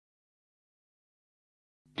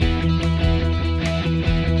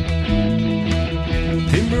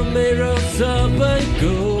तिम्रो मेरो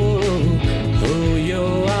सबैको हो यो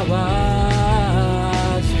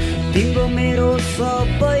आवाज तिम्रो मेरो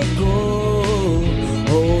सबैको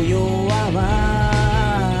हो यो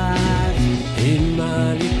आवाज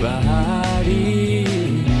हिमाली पहाडी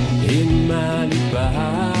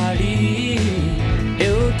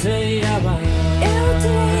एउटै आवाज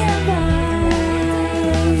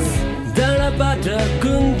डाँडाबाट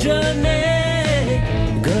गुन्जने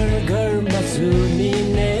घर घरमा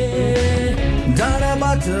सुनिने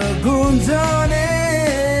डाँडाबाट गुन्जने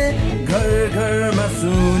घर घरमा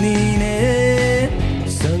सुनिने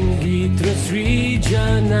सङ्गीत र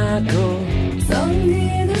सृजनाको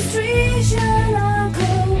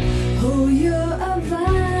हो यो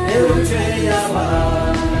आवाज एउटै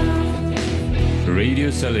आवाज Radio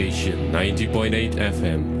Salvation 90.8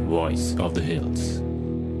 FM, Voice of the Hills.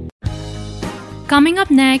 Coming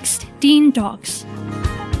up next, Teen Talks.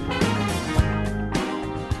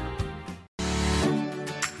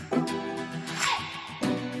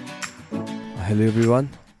 Hello everyone,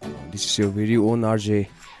 this is your very own RJ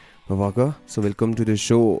Bhavaka. So welcome to the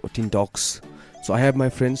show Teen Talks. So I have my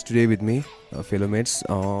friends today with me, fellow mates.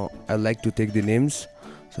 I'd like to take the names.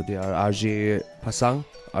 So they are RJ Pasang,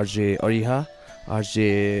 RJ Oriha,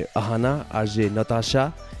 RJ Ahana, RJ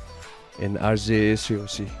Natasha, and RJ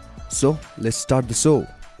Sriyoshi. So let's start the show.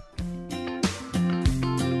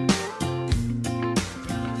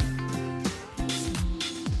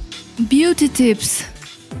 Beauty tips.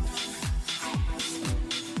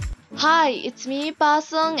 Hi, it's me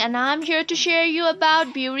Pasang and I'm here to share you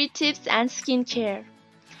about beauty tips and skincare.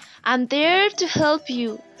 I'm there to help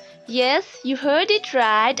you. Yes, you heard it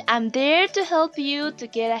right. I'm there to help you to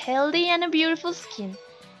get a healthy and a beautiful skin.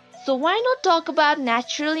 So why not talk about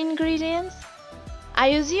natural ingredients? I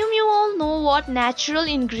assume you all know what natural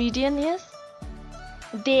ingredient is.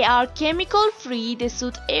 They are chemical free. They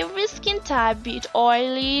suit every skin type, be it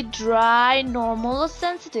oily, dry, normal or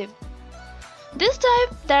sensitive. This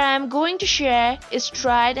type that I am going to share is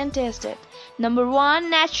tried and tested. Number 1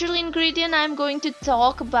 natural ingredient I am going to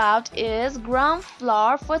talk about is gram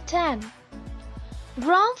flour for tan.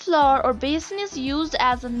 Gram flour or basin is used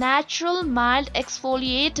as a natural mild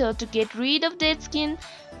exfoliator to get rid of dead skin,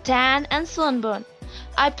 tan and sunburn.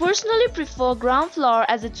 I personally prefer gram flour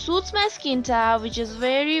as it suits my skin type, which is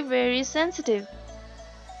very sensitive.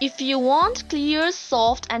 If you want clear,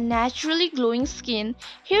 soft and naturally glowing skin,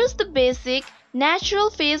 here's the basic natural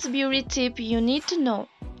face beauty tip you need to know.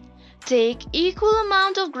 Take equal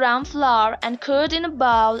amount of gram flour and curd in a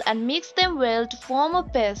bowl and mix them well to form a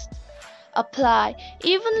paste. Apply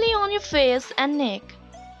evenly on your face and neck.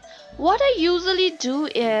 What I usually do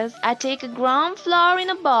is I take a gram flour in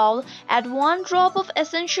a bowl, add 1 drop of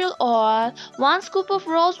essential oil, 1 scoop of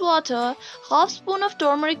rose water, half spoon of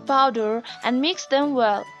turmeric powder and mix them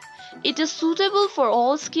well. It is suitable for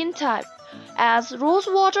all skin type, as rose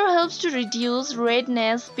water helps to reduce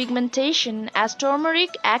redness, pigmentation, as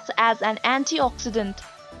turmeric acts as an antioxidant.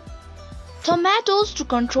 Tomatoes to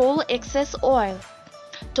control excess oil.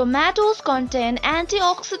 Tomatoes contain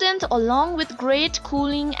antioxidants along with great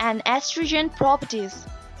cooling and astringent properties.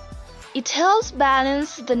 It helps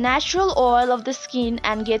balance the natural oil of the skin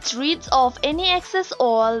and gets rid of any excess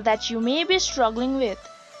oil that you may be struggling with.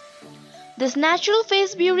 This natural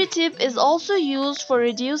face beauty tip is also used for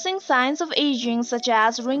reducing signs of aging such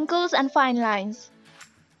as wrinkles and fine lines.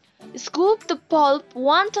 Scoop the pulp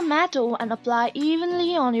 1 tomato and apply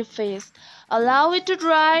evenly on your face. Allow it to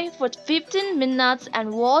dry for 15 minutes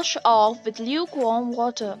and wash off with lukewarm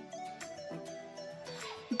water.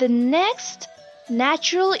 The next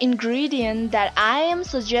natural ingredient that I am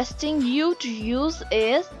suggesting you to use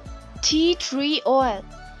is tea tree oil.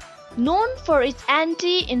 Known for its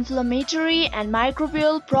anti-inflammatory and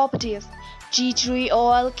microbial properties, tea tree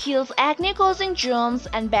oil kills acne-causing germs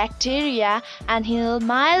and bacteria and heals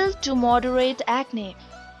mild to moderate acne.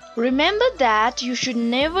 Remember that you should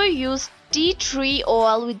never use tea tree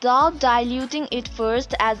oil without diluting it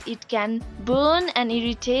first, as it can burn and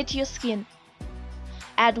irritate your skin.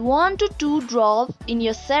 Add 1 to 2 drops in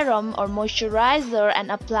your serum or moisturizer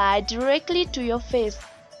and apply directly to your face.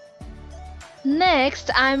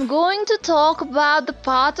 Next, I'm going to talk about the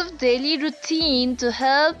part of daily routine to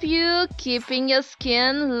help you keeping your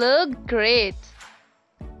skin look great.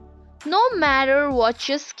 No matter what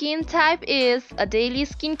your skin type is, a daily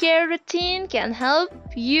skincare routine can help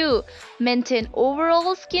you maintain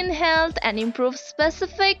overall skin health and improve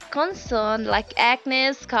specific concerns like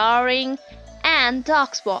acne, scarring, and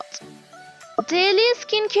dark spots. Daily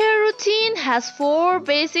skincare routine has 4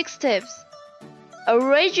 basic steps. a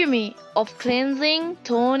regime of cleansing,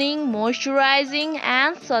 toning, moisturizing,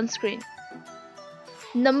 and sunscreen.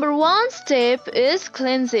 Number 1 step is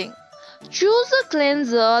cleansing. Choose a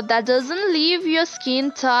cleanser that doesn't leave your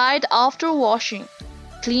skin tired after washing.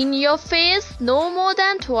 Clean your face no more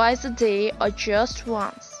than twice a day or just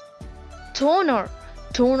once. Toner.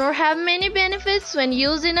 Toner have many benefits when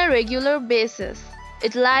used in a regular basis.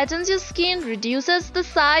 It lightens your skin, reduces the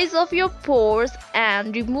size of your pores,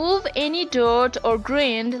 and remove any dirt or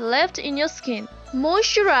grain left in your skin.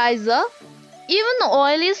 Moisturizer. Even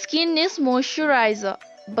oily skin needs moisturizer,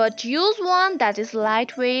 but use one that is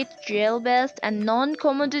lightweight, gel-based, and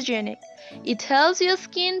non-comedogenic. It helps your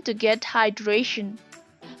skin to get hydration.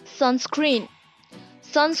 Sunscreen.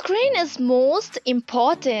 Sunscreen is most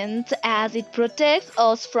important as it protects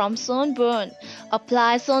us from sunburn.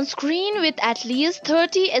 Apply sunscreen with at least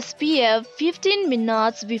 30 SPF 15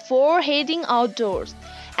 minutes before heading outdoors,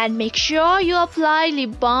 and make sure you apply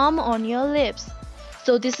lip balm on your lips.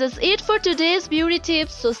 So this is it for today's beauty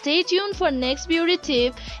tips. So stay tuned for next beauty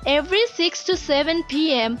tip every 6 to 7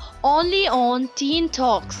 p.m. only on Teen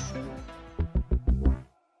Talks.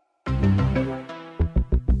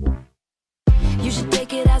 You should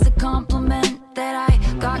take it as a compliment that I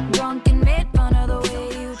got drunk and made fun of the way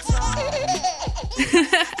you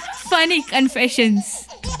talk. Funny confessions.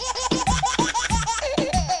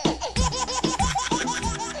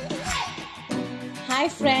 Hi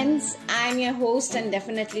friends, I'm your host and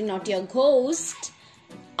definitely not your ghost,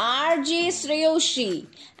 RJ Sreyoshi,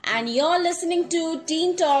 and you're listening to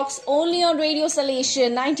Teen Talks only on Radio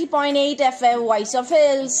Salation 90.8 FM, Voice of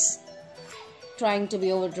Hills. Trying to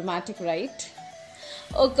be over dramatic, right?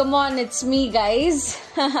 Oh, come on, it's me, guys.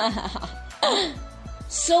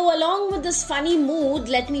 So, along with this funny mood,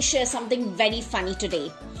 let me share something very funny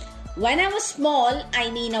today. When I was small, I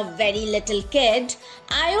mean a very little kid,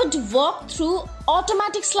 I would walk through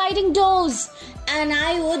automatic sliding doors and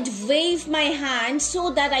I would wave my hand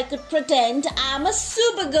so that I could pretend I'm a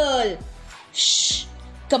supergirl. Shh,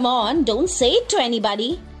 come on, don't say it to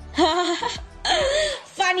anybody.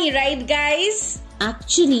 Funny, right, guys?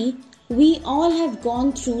 Actually, we all have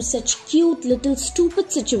gone through such cute little stupid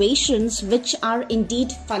situations which are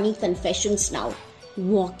indeed funny confessions now.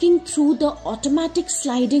 Walking through the automatic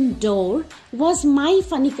sliding door was my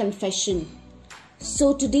funny confession.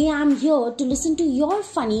 So today I'm here to listen to your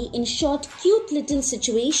funny, in short, cute little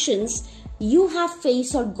situations you have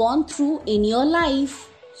faced or gone through in your life.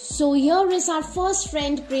 So here is our first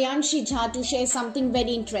friend Priyanshi Jha to share something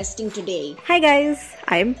very interesting today. Hi guys,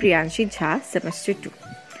 I am Priyanshi Jha, semester 2.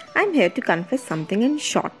 I am here to confess something in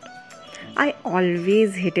short. I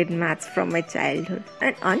always hated maths from my childhood,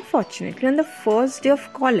 and unfortunately on the first day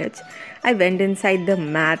of college, I went inside the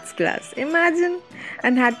maths class, imagine,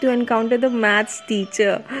 and had to encounter the maths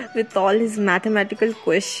teacher with all his mathematical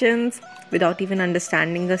questions without even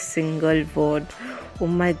understanding a single word. Oh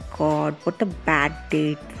my god, what a bad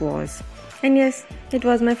day it was. And yes, it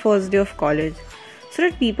was my first day of college. So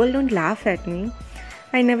that people don't laugh at me,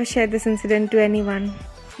 I never shared this incident to anyone.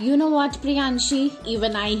 You know what, Priyanshi?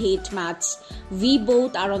 Even I hate maths. We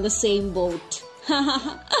both are on the same boat.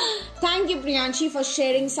 Thank you, Priyanshi, for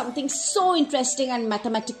sharing something so interesting and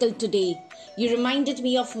mathematical today. You reminded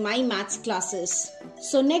me of my maths classes.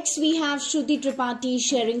 So next we have Shruti Tripathi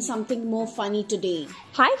sharing something more funny today.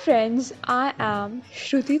 Hi friends, I am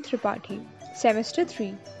Shruti Tripathi, semester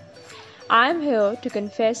 3. I am here to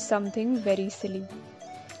confess something very silly.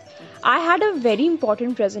 I had a very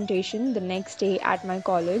important presentation the next day at my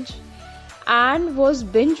college and was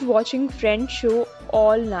binge watching Friends show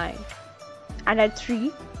all night. And at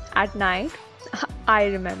 3 at night, I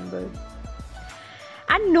remembered.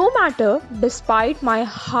 And no matter, despite my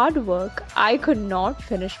hard work, I could not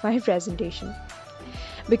finish my presentation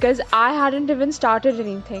because I hadn't even started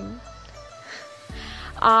anything.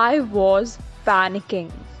 I was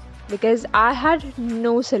panicking because I had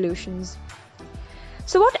no solutions.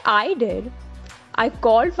 So what I did, I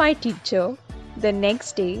called my teacher the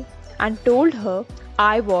next day and told her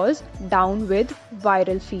I was down with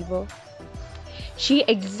viral fever. She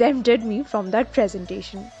exempted me from that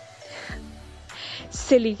presentation.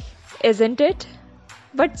 Silly, isn't it?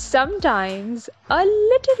 But sometimes a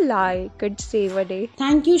little lie could save a day.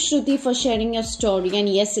 Thank you, Shruti, for sharing your story. And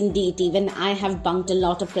yes, indeed, even I have bunked a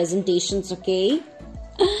lot of presentations, okay?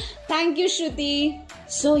 Thank you, Shruti.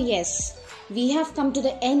 So yes, we have come to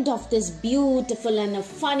the end of this beautiful and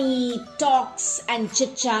funny talks and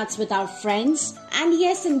chit-chats with our friends. And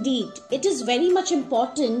yes, indeed, it is very much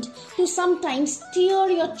important to sometimes tear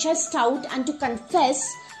your chest out and to confess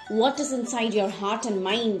what is inside your heart and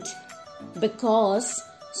mind. Because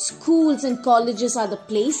Schools and colleges are the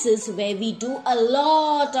places where we do a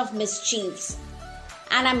lot of mischiefs.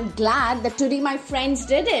 And I'm glad that today my friends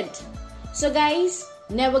did it. So guys,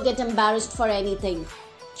 never get embarrassed for anything.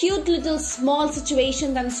 Cute little small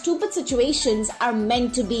situations and stupid situations are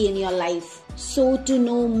meant to be in your life. So to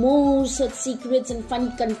know more such secrets and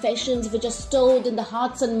funny confessions which are stored in the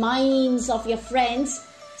hearts and minds of your friends,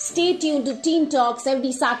 stay tuned to Teen Talks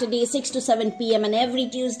every Saturday 6 to 7 p.m. and every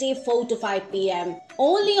Tuesday 4 to 5 p.m.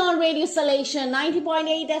 Only on Radio Salvation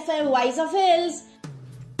 90.8 FM, Voice of Hills.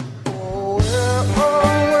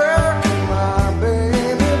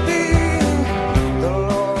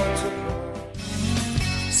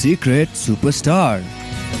 Secret Superstar.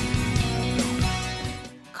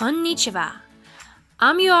 Konnichiwa.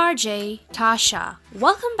 I'm your RJ, Tasha.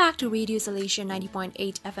 Welcome back to Radio Salvation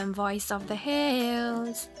 90.8 FM, Voice of the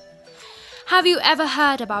Hills. Have you ever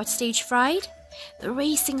heard about stage fright? The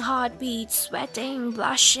racing heartbeat, sweating,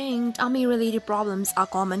 blushing, tummy-related problems are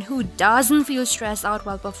common. Who doesn't feel stressed out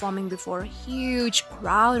while performing before a huge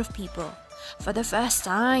crowd of people for the first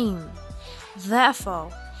time?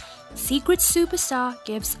 Therefore, Secret Superstar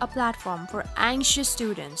gives a platform for anxious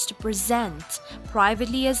students to present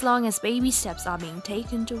privately as long as baby steps are being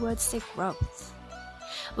taken towards their growth.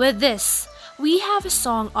 With this, we have a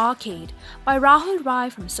song Arcade by Rahul Rai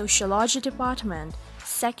from Sociology Department,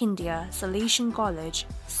 2nd year, Salesian College,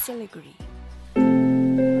 Siliguri.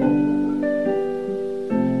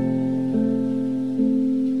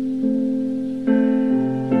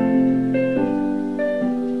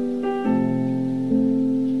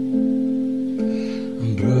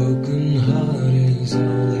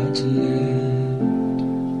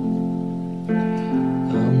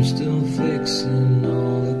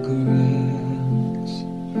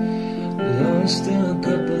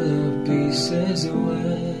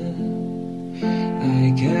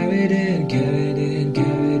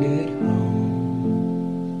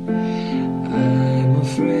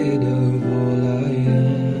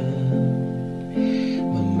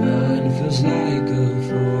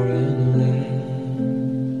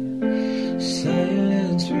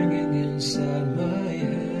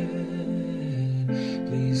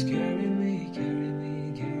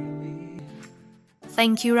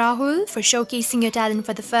 Thank you, Rahul, for showcasing your talent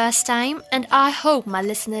for the first time, and I hope my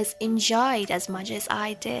listeners enjoyed as much as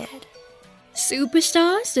I did.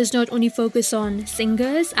 Superstars does not only focus on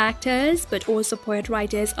singers, actors, but also poet,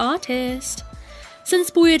 writers, artists. Since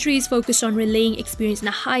poetry is focused on relaying experience in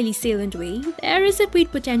a highly salient way, there is a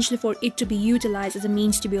great potential for it to be utilized as a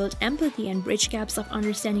means to build empathy and bridge gaps of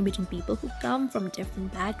understanding between people who come from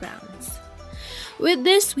different backgrounds. With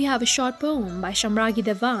this, we have a short poem by Shamragi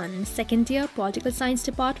Devan, 2nd year, Political Science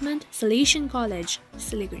Department, Salesian College,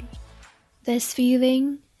 Siliguri. This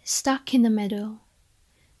feeling stuck in the middle.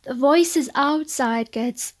 The voices outside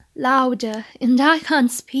gets louder and I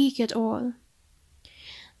can't speak at all.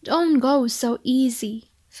 Don't go so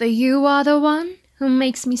easy, for you are the one who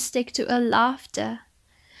makes me stick to a laughter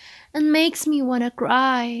and makes me wanna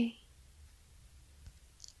cry.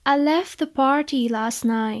 I left the party last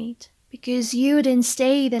night because you didn't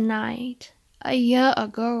stay the night a year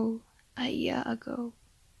ago.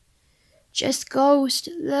 Just ghost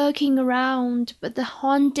lurking around, but the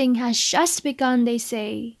haunting has just begun, they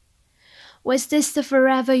say. Was this the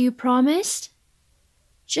forever you promised?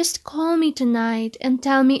 Just call me tonight and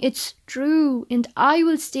tell me it's true, and I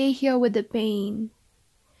will stay here with the pain.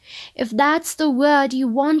 If that's the word you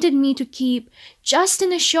wanted me to keep, just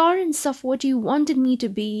an assurance of what you wanted me to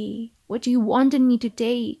be, what you wanted me to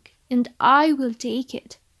take, and I will take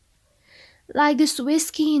it. Like this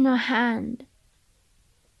whiskey in your hand,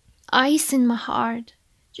 ice in my heart,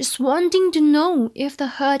 just wanting to know if the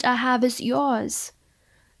hurt I have is yours.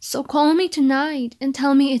 So call me tonight and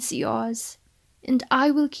tell me it's yours, and I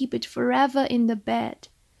will keep it forever in the bed,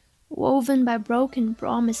 woven by broken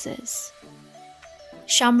promises.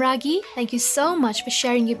 Shamragi, thank you so much for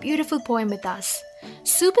sharing your beautiful poem with us.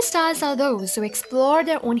 Superstars are those who explore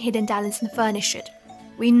their own hidden talents and furnish it.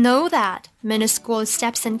 We know that minuscule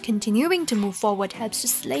steps and continuing to move forward helps to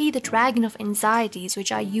slay the dragon of anxieties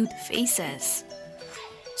which our youth faces.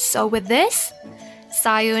 So with this,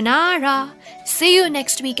 sayonara. See you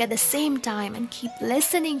next week at the same time and keep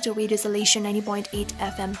listening to Radio Salvation 90.8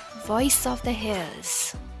 FM, Voice of the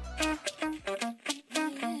Hills.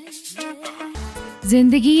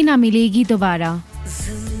 जिंदगी ना मिलेगी दोबारा.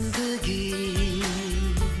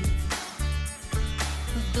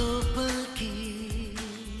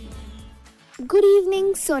 Good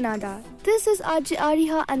evening, Sonada. This is RJ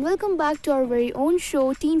Ariha and welcome back to our very own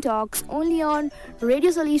show, Teen Talks, only on Radio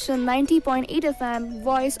Salvation 90.8 FM,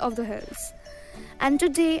 Voice of the Hills. and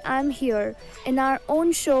today I'm here in our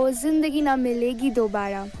own show Zindagi Na Milegi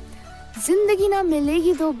Dobara. Zindagi Na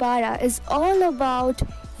Milegi Dobara is all about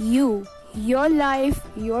you, your life,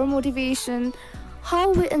 your motivation,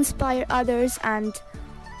 how we inspire others, and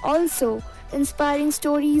also inspiring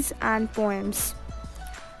stories and poems.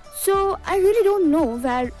 So I really don't know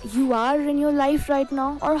where you are in your life right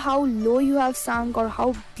now, or how low you have sunk, or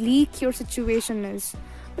how bleak your situation is.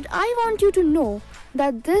 But I want you to know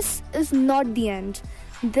that this is not the end.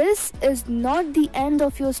 This is not the end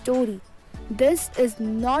of your story. This is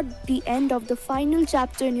not the end of the final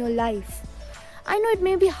chapter in your life. I know it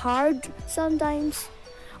may be hard sometimes,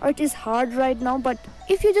 or it is hard right now, but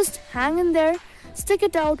if you just hang in there, stick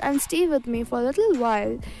it out and stay with me for a little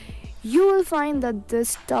while, you will find that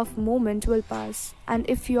this tough moment will pass. And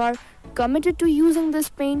if you are committed to using this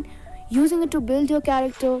pain, using it to build your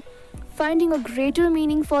character, finding a greater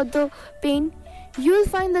meaning for the pain, you will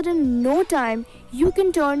find that in no time you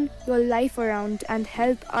can turn your life around and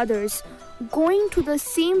help others going through the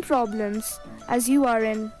same problems as you are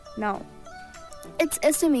in now. It's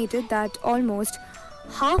estimated that almost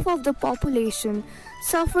half of the population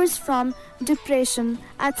suffers from depression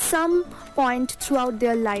at some point throughout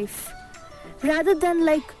their life. Rather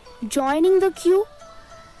than joining the queue,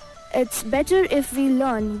 it's better if we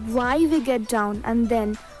learn why we get down and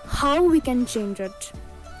then how we can change it.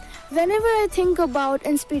 Whenever I think about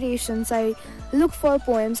inspirations, I look for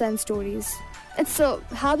poems and stories. It's a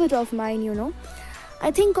habit of mine, you know. I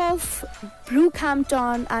think of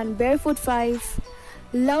Brookhampton and Barefoot 5,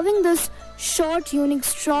 loving this short, unique,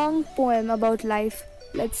 strong poem about life.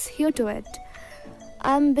 Let's hear to it.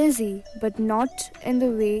 I'm busy, but not in the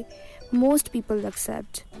way most people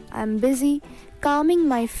accept. I'm busy calming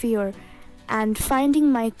my fear and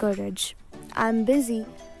finding my courage. I'm busy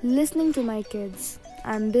listening to my kids.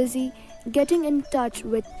 I'm busy getting in touch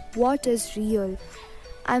with what is real.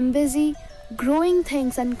 I'm busy growing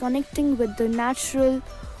things and connecting with the natural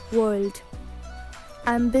world.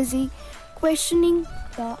 I'm busy questioning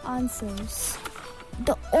the answers.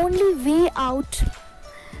 The only way out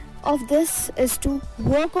of this is to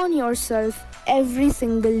work on yourself every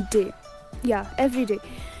single day. Yeah, every day.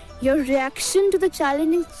 Your reaction to the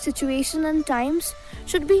challenging situation and times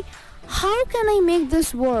should be, how can I make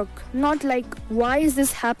this work? Not why is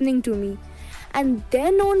this happening to me? And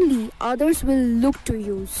then only others will look to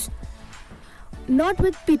you. Not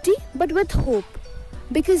with pity, but with hope.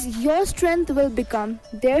 Because your strength will become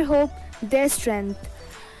their hope, their strength.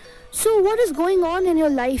 So what is going on in your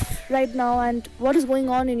life right now, and what is going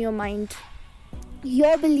on in your mind?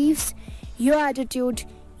 Your beliefs, your attitude,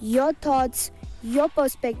 your thoughts, your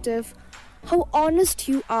perspective, how honest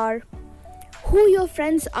you are, who your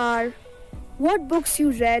friends are, what books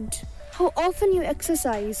you read, how often you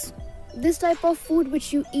exercise, this type of food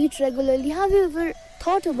which you eat regularly, have you ever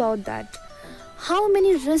thought about that? How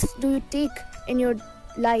many risks do you take in your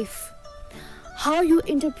life? How you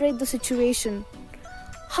interpret the situation?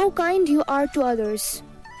 How kind you are to others?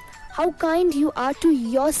 How kind you are to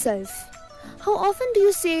yourself? How often do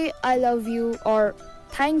you say I love you, or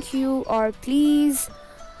thank you, or please?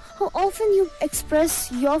 How often you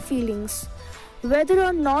express your feelings? Whether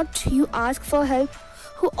or not you ask for help,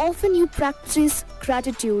 how often you practice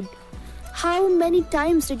gratitude? How many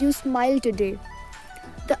times did you smile today?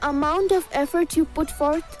 The amount of effort you put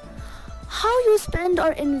forth? How you spend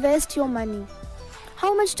or invest your money?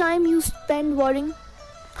 How much time you spend worrying?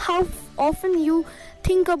 How often you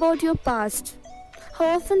think about your past? How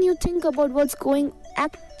often you think about what's going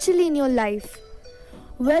actually in your life?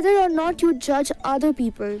 Whether or not you judge other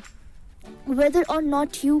people? Whether or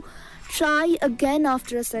not you try again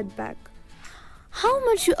after a setback? How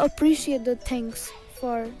much you appreciate the things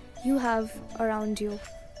for you have around you?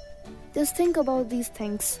 Just think about these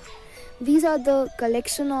things. These are the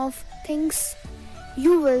collection of things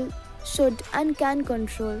you will, should, and can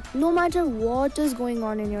control no matter what is going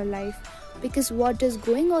on in your life, because what is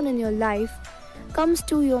going on in your life comes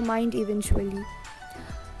to your mind eventually.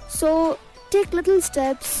 So take little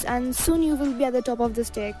steps and soon you will be at the top of the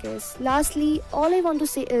staircase. Lastly, all I want to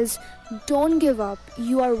say is, don't give up.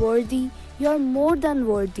 You are worthy. You are more than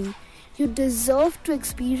worthy. You deserve to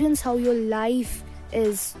experience how your life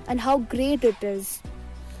is and how great it is.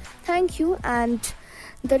 Thank you, and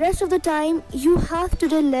the rest of the time you have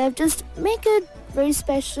today left, just make it very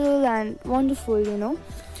special and wonderful, you know.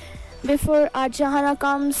 Before our Jahana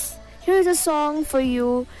comes, here's a song for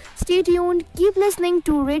you. Stay tuned, keep listening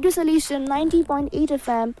to Radio Solution 90.8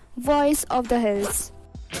 FM, Voice of the Hills.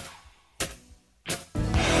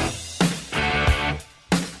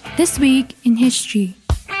 This week in history.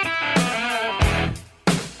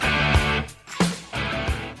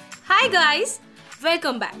 Hi guys!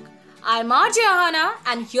 Welcome back. I'm RJ Ahana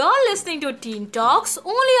and you're listening to Teen Talks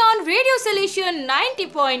only on Radio Solution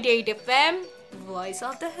 90.8 FM, Voice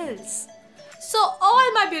of the Hills. So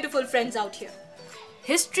all my beautiful friends out here,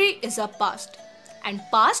 history is a past and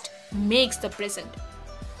past makes the present.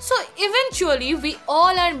 So eventually we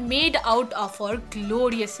all are made out of our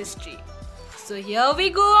glorious history. So here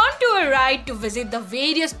we go on to a ride to visit the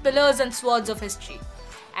various pillars and swords of history.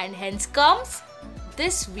 And hence comes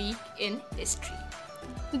This Week in History.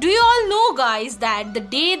 Do you all know, guys, that the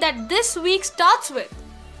day that this week starts with,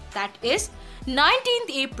 that is 19th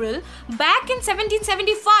April back in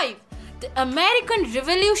 1775, the American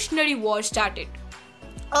Revolutionary War started,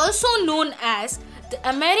 also known as the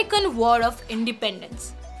American War of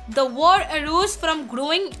Independence. The war arose from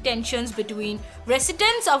growing tensions between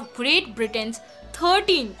residents of Great Britain's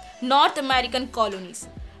 13 North American colonies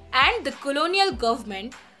and the colonial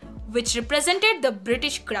government, which represented the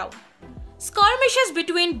British Crown. Skirmishes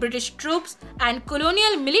between British troops and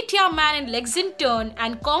colonial militiamen in Lexington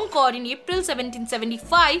and Concord in April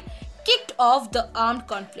 1775 kicked off the armed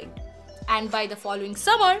conflict. And by the following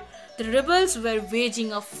summer, the rebels were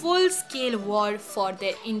waging a full-scale war for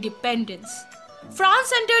their independence.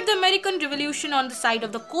 France entered the American Revolution on the side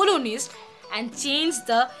of the colonists and changed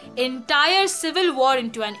the entire Civil War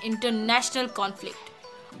into an international conflict.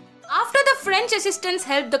 After the French assistance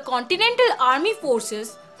helped the Continental Army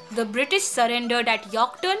forces, the British surrendered at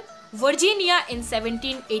Yorktown, Virginia in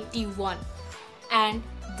 1781, and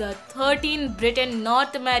the 13 Britain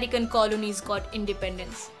North American colonies got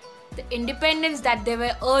independence. The independence that they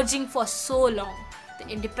were urging for so long, the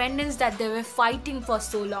independence that they were fighting for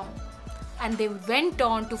so long. And they went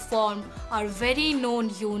on to form our very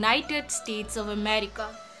known United States of America.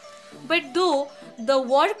 But though the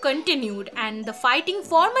war continued and the fighting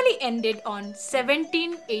formally ended on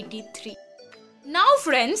 1783. Now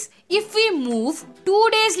friends, if we move 2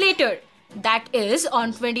 days later, that is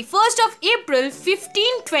on 21st of April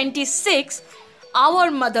 1526, our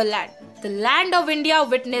motherland, the land of India,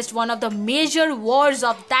 witnessed one of the major wars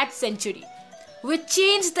of that century, which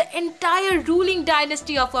changed the entire ruling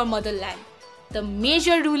dynasty of our motherland. The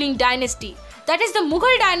major ruling dynasty, that is the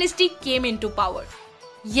Mughal dynasty, came into power.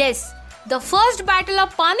 Yes, the first battle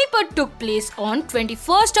of Panipat took place on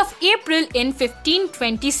 21st of April in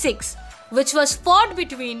 1526. Which was fought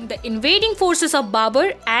between the invading forces of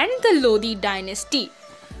Babur and the Lodi dynasty.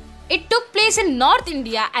 It took place in North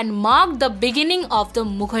India and marked the beginning of the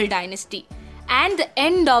Mughal dynasty and the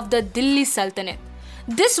end of the Delhi Sultanate.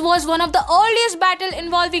 This was one of the earliest battles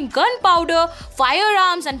involving gunpowder,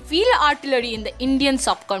 firearms and field artillery in the Indian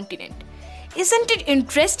subcontinent. Isn't it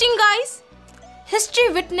interesting, guys?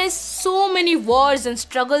 History witnessed so many wars and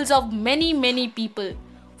struggles of many people,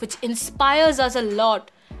 which inspires us a lot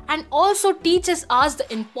and also teaches us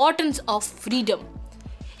the importance of freedom.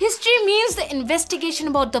 History means the investigation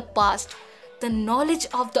about the past, the knowledge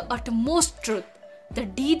of the utmost truth, the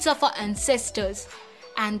deeds of our ancestors,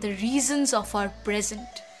 and the reasons of our present.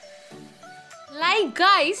 Like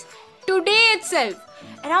guys, today itself,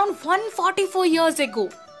 around 144 years ago,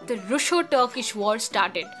 the Russo-Turkish War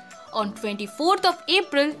started on 24th of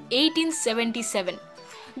April 1877.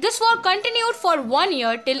 This war continued for 1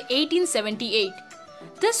 year till 1878.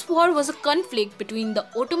 This war was a conflict between the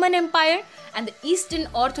Ottoman Empire and the Eastern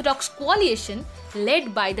Orthodox coalition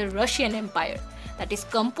led by the Russian Empire, that is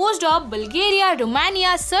composed of Bulgaria,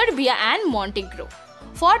 Romania, Serbia and Montenegro.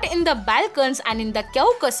 Fought in the Balkans and in the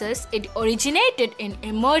Caucasus, it originated in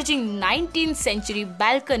emerging 19th century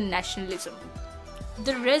Balkan nationalism.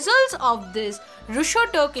 The results of this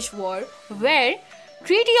Russo-Turkish War were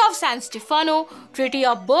Treaty of San Stefano, Treaty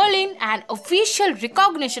of Berlin and official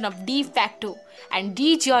recognition of de facto and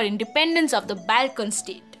de jure independence of the Balkan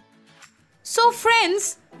state. So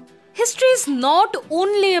friends, history is not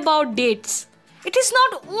only about dates. It is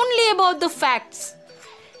not only about the facts.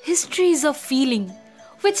 History is a feeling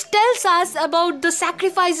which tells us about the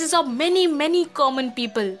sacrifices of many common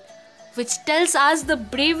people, which tells us the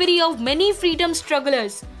bravery of many freedom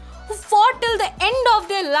strugglers who fought till the end of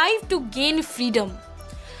their life to gain freedom.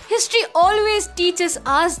 History always teaches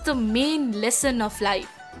us the main lesson of life.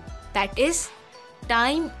 That is,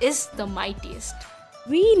 time is the mightiest.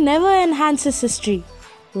 We never enhances history.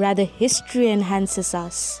 Rather, history enhances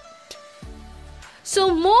us.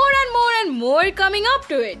 So more and more coming up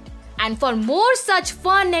to it. And for more such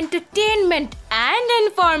fun, entertainment and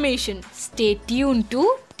information, stay tuned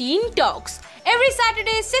to Teen Talks every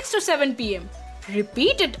Saturday 6 to 7 pm.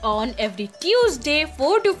 Repeat it on every Tuesday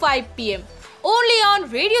 4 to 5 pm. Only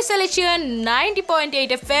on Radio Solution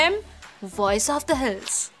 90.8 FM, Voice of the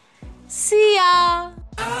Hills. See ya!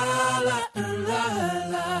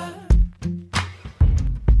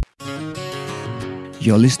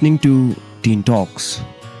 You're listening to Teen Talks.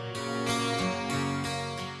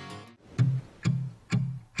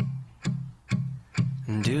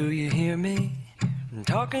 Do you hear me? I'm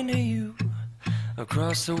talking to you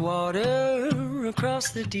across the water,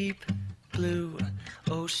 across the deep blue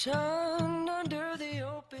ocean.